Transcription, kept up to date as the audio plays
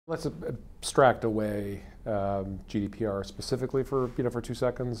Let's abstract away GDPR specifically for 2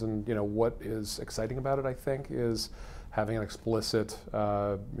 seconds, and what is exciting about it, I think, is having an explicit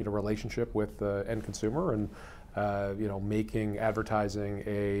relationship with the end consumer, and making advertising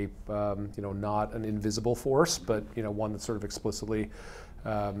a not an invisible force, but one that's sort of explicitly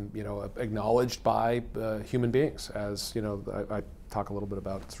acknowledged by human beings. As I talk a little bit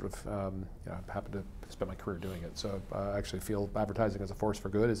about sort of I happen to spend my career doing it, so I actually feel advertising as a force for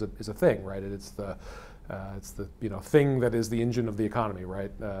good is a thing, right? It's the thing that is the engine of the economy,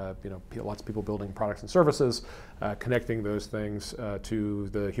 right? Lots of people building products and services, connecting those things to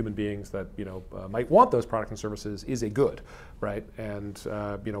the human beings that might want those products and services is a good, right? And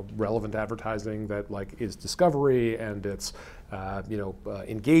relevant advertising that is discovery, and it's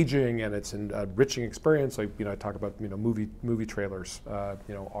engaging, and it's an enriching experience. I talk about movie trailers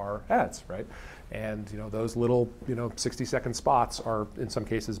are ads, right? And those little 60-second spots are in some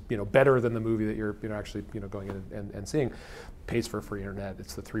cases better than the movie that you're actually going in and seeing. Pays for free internet.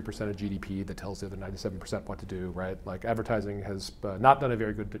 It's the 3% of GDP that tells the other 97% what to do, right? Advertising has not done a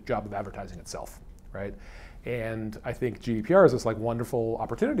very good job of advertising itself, right? And I think GDPR is this wonderful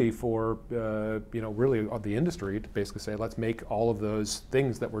opportunity for really the industry to basically say, let's make all of those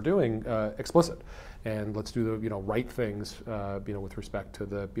things that we're doing explicit, and let's do the right things with respect to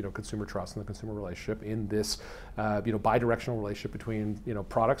the consumer trust and the consumer relationship in this bi-directional relationship between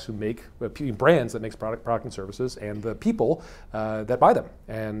products who make brands that makes product and services, and the people that buy them.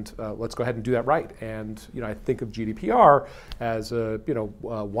 And let's go ahead and do that right. And I think of GDPR as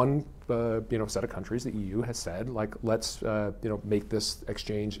one set of countries. The EU has said, let's make this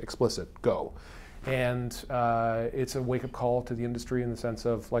exchange explicit. Go. And it's a wake-up call to the industry in the sense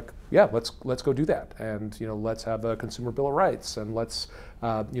of let's go do that, and let's have a consumer bill of rights, and let's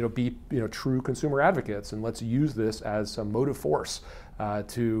be true consumer advocates, and let's use this as a motive force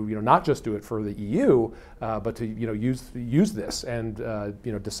to not just do it for the EU, but to use this and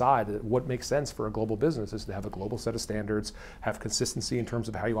decide that what makes sense for a global business is to have a global set of standards, have consistency in terms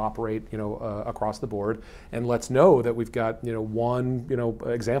of how you operate across the board, and let's know that we've got one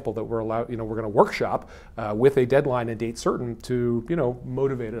example that we're allowed we're going to workshop with a deadline and date certain to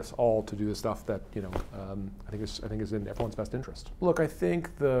motivate us all to do the stuff that I think is in everyone's best interest. Look, I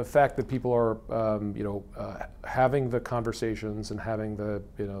think the fact that people are having the conversations and having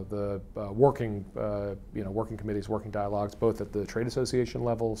the working committees, working dialogues, both at the trade association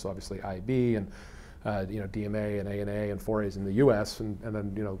level, so obviously IB and DMA and ANA and 4As in the U.S. and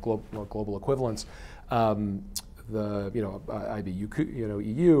then global equivalents. The IB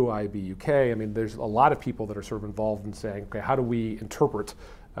EU, IB UK. I mean, there's a lot of people that are sort of involved in saying, okay, how do we interpret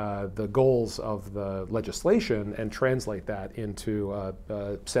the goals of the legislation and translate that into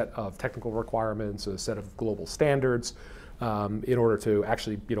a set of technical requirements, a set of global standards, in order to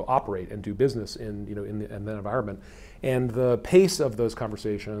actually operate and do business in that environment. And the pace of those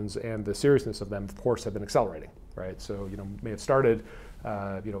conversations and the seriousness of them, of course, have been accelerating, right? So may have started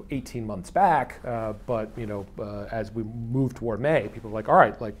 18 months back, but as we move toward May, people are like, all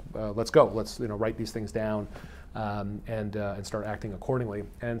right, let's go, let's write these things down and start acting accordingly.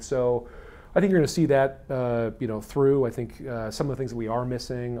 And so I think you're going to see that through. I think some of the things that we are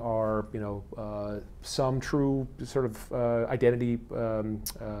missing are some true sort of identity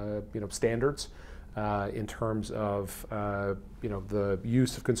standards in terms of the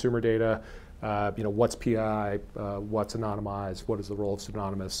use of consumer data. What's PI, what's anonymized, what is the role of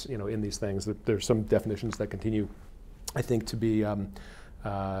pseudonymous, in these things. There's some definitions that continue, I think, to be,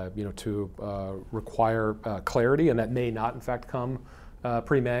 to require clarity, and that may not, in fact, come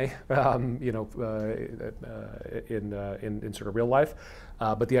pre-May, in sort of real life.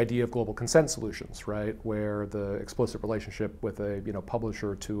 But the idea of global consent solutions, right, where the explicit relationship with a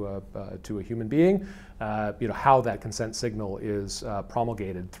publisher to a human being, how that consent signal is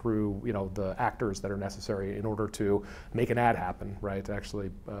promulgated through the actors that are necessary in order to make an ad happen, right, to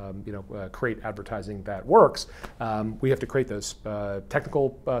actually create advertising that works. We have to create those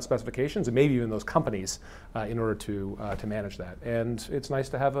technical specifications and maybe even those companies in order to manage that. And it's nice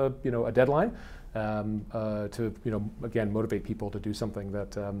to have a deadline. To again motivate people to do something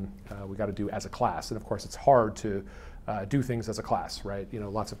that we got to do as a class. And of course, it's hard to do things as a class, right?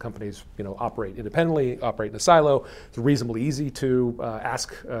 Lots of companies operate independently, operate in a silo. It's reasonably easy to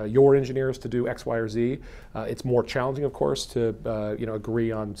ask your engineers to do X, Y, or Z. It's more challenging, of course, to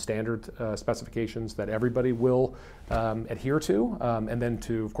agree on standard specifications that everybody will adhere to, and then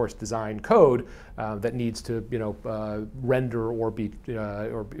to, of course, design code that needs to render or be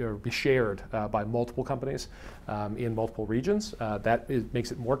shared by multiple companies in multiple regions.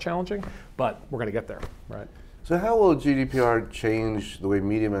 Makes it more challenging, but we're going to get there, right? So how will GDPR change the way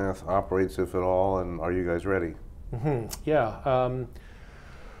MediaMath operates, if at all, and are you guys ready? Yeah.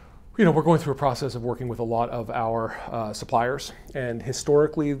 We're going through a process of working with a lot of our suppliers, and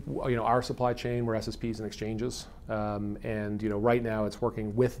historically, our supply chain were SSPs and exchanges, and right now it's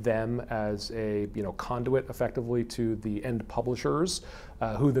working with them as a conduit, effectively, to the end publishers,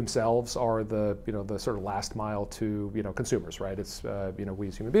 who themselves are the the sort of last mile to consumers, right? It's we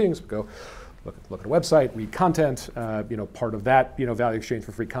as human beings go look at a website, read content. Part of that value exchange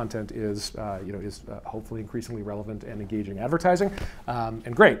for free content is hopefully increasingly relevant and engaging advertising,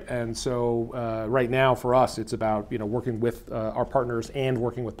 and great. And so right now for us, it's about working with our partners and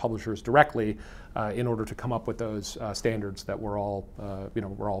working with publishers directly in order to come up with those standards that we're all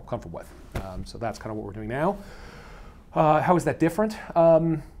comfortable with. So that's kind of what we're doing now. How is that different?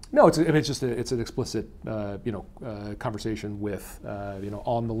 No, it's an explicit conversation with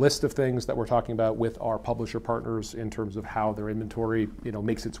on the list of things that we're talking about with our publisher partners in terms of how their inventory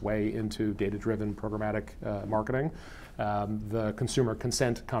makes its way into data-driven programmatic marketing. The consumer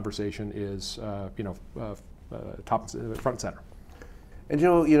consent conversation is top front and center. And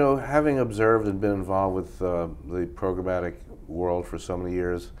Joe, having observed and been involved with the programmatic world for so many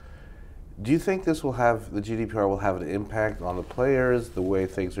years, do you think the GDPR will have an impact on the players, the way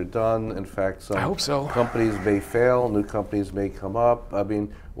things are done? In fact, some I hope so. Companies may fail, new companies may come up,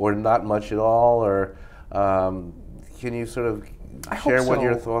 or not much at all, or can you sort of share what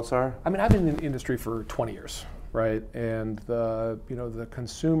your thoughts are? I've been in the industry for 20 years, right? And the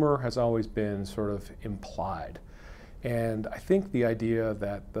consumer has always been sort of implied. And I think the idea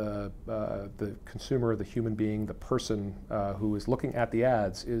that the consumer, the human being, the person who is looking at the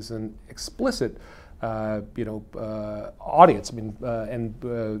ads is an explicit audience,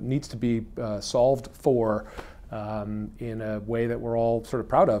 and needs to be solved for in a way that we're all sort of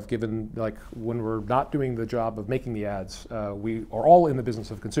proud of, given when we're not doing the job of making the ads, we are all in the business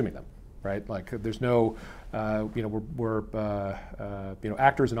of consuming them, right? There's no, we're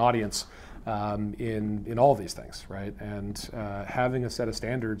actors and audience in all of these things, right? And having a set of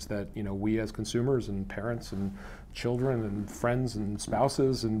standards that we as consumers and parents and children and friends and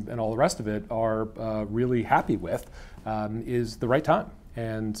spouses and all the rest of it are really happy with is the right time.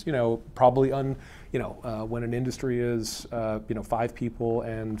 And probably when an industry is 5 people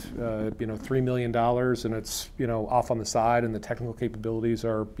and $3 million and it's off on the side and the technical capabilities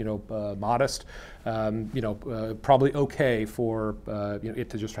are modest, probably okay for it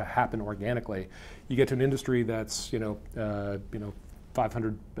to just happen organically. You get to an industry that's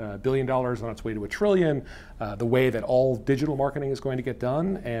 $500 billion on its way to $1 trillion, the way that all digital marketing is going to get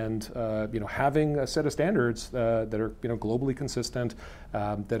done, and having a set of standards that are globally consistent,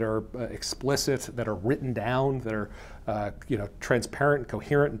 that are explicit, that are written down, that are transparent and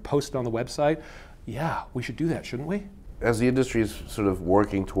coherent and posted on the website. Yeah, we should do that, shouldn't we? As the industry is sort of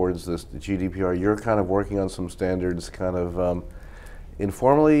working towards this GDPR, you're kind of working on some standards kind of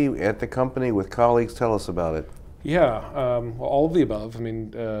informally at the company with colleagues. Tell us about it. Yeah, well, all of the above.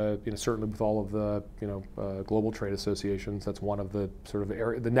 Certainly with all of the global trade associations, that's one of the sort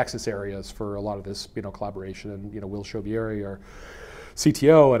of the nexus areas for a lot of this collaboration. And Will Chauvieri, our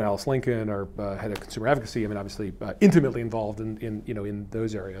CTO, and Alice Lincoln, our head of consumer advocacy, obviously intimately involved in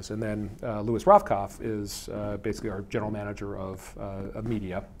those areas. And then Louis Ravkoff is basically our general manager of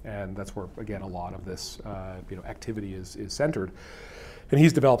media, and that's where again a lot of this activity is centered. And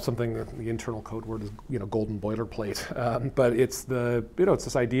he's developed something, the internal code word is golden boilerplate, but it's it's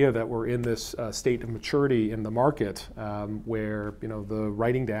this idea that we're in this state of maturity in the market where the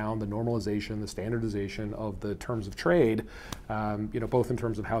writing down, the normalization, the standardization of the terms of trade, both in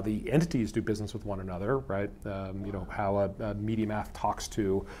terms of how the entities do business with one another, right? How a MediaMath talks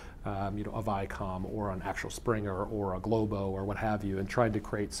to a Viacom or an actual Springer or a Globo or what have you, and trying to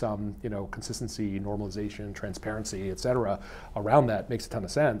create some consistency, normalization, transparency, et cetera, around that makes a ton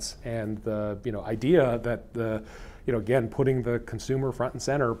of sense. And the idea that again, putting the consumer front and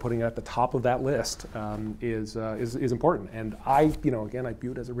center, putting it at the top of that list is important. And I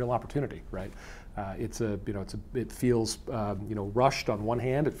view it as a real opportunity, right? It feels rushed on one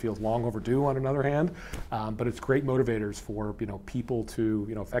hand, it feels long overdue on another hand, but it's great motivators for people to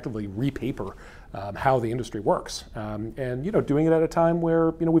effectively repaper how the industry works, and doing it at a time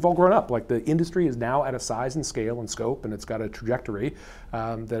where we've all grown up. Like, the industry is now at a size and scale and scope, and it's got a trajectory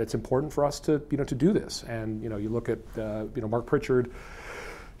that it's important for us to do this. And you look at Mark Pritchard.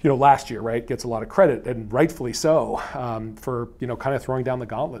 last year, right, gets a lot of credit, and rightfully so, for kind of throwing down the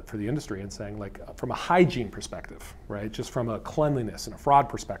gauntlet for the industry and saying, like, from a hygiene perspective, right, just from a cleanliness and a fraud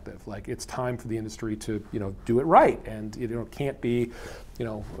perspective, like, it's time for the industry to do it right, and it can't be,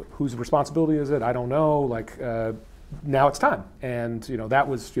 whose responsibility is it? I don't know. Like, now it's time, and that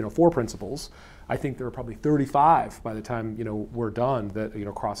was 4 principles. I think there are probably 35 by the time we're done that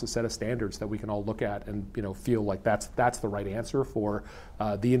cross a set of standards that we can all look at and feel like that's the right answer for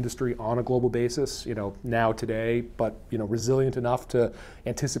the industry on a global basis. Now today, but resilient enough to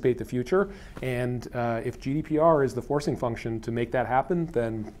anticipate the future. And if GDPR is the forcing function to make that happen,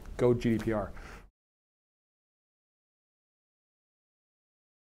 then go GDPR.